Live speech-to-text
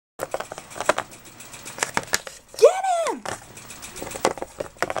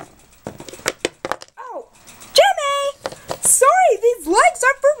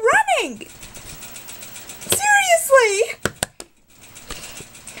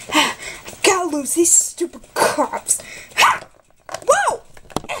lose these stupid cops. Ha! Whoa!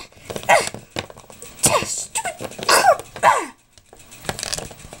 Stupid cop!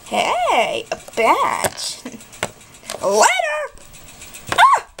 Hey, a badge. A letter!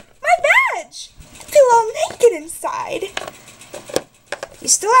 Ah! My badge! I feel all naked inside. You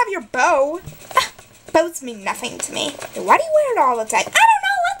still have your bow. Ah, bows mean nothing to me. Why do you wear it all the time? I don't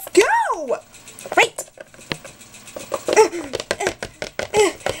know, let's go! Right.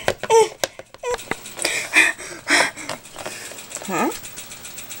 Huh?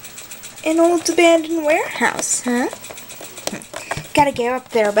 An old abandoned warehouse, huh? Gotta go up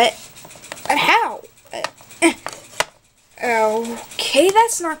there, but how? Okay,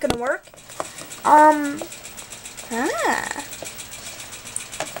 that's not gonna work.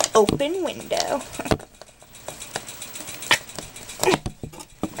 Open window.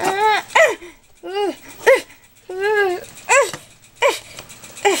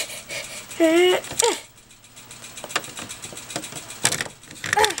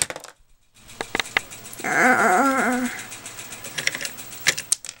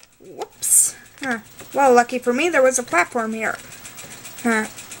 Whoops. Well, lucky for me, there was a platform here.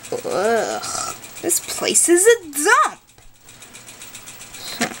 Ugh. This place is a dump.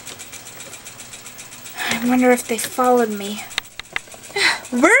 I wonder if they followed me.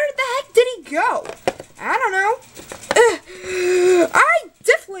 Where the heck did he go? I don't know. I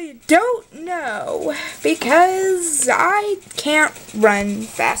definitely don't know, because I can't run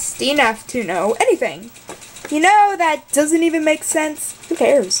fast enough to know anything. You know, that doesn't even make sense. Who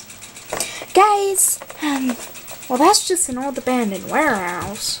cares? Guys, well, that's just an old abandoned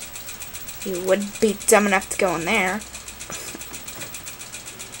warehouse. You wouldn't be dumb enough to go in there.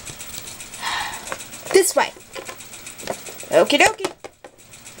 This way. Okie dokie.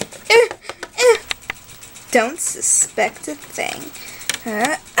 Don't suspect a thing.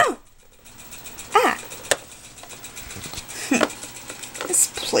 Oh. Ah. This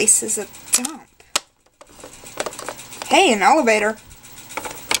place is a dump. Hey, an elevator.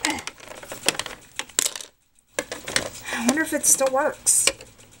 I wonder if it still works.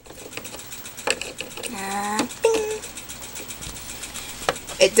 Bing.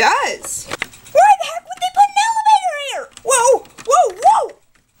 It does. Why the heck would they put an elevator here? Whoa, whoa, whoa.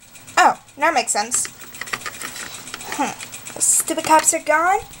 Oh, that makes sense. The stupid cops are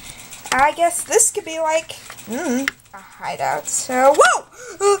gone. I guess this could be like, a hideout. So, whoa!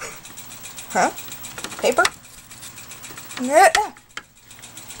 Huh? Paper?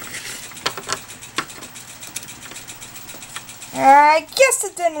 I guess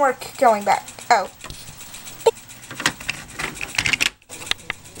it didn't work going back. Oh.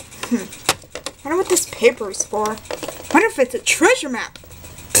 I wonder what this paper is for. I wonder if it's a treasure map.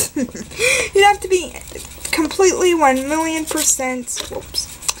 You'd have to be completely 1,000,000% whoops,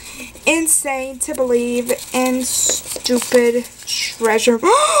 insane to believe in stupid treasure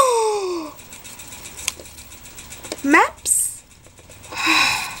maps.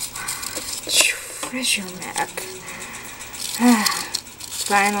 Treasure map.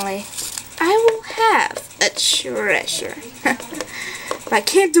 Finally, I will have a treasure. But I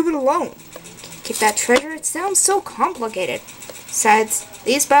can't do it alone. Get that treasure, it sounds so complicated. Besides,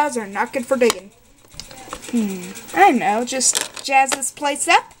 these boughs are not good for digging. I know, just jazz this place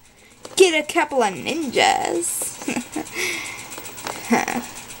up, get a couple of ninjas.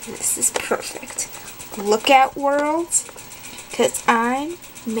 This is perfect. Look out, worlds, 'cause I'm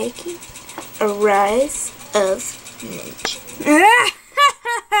making a rise of ninja.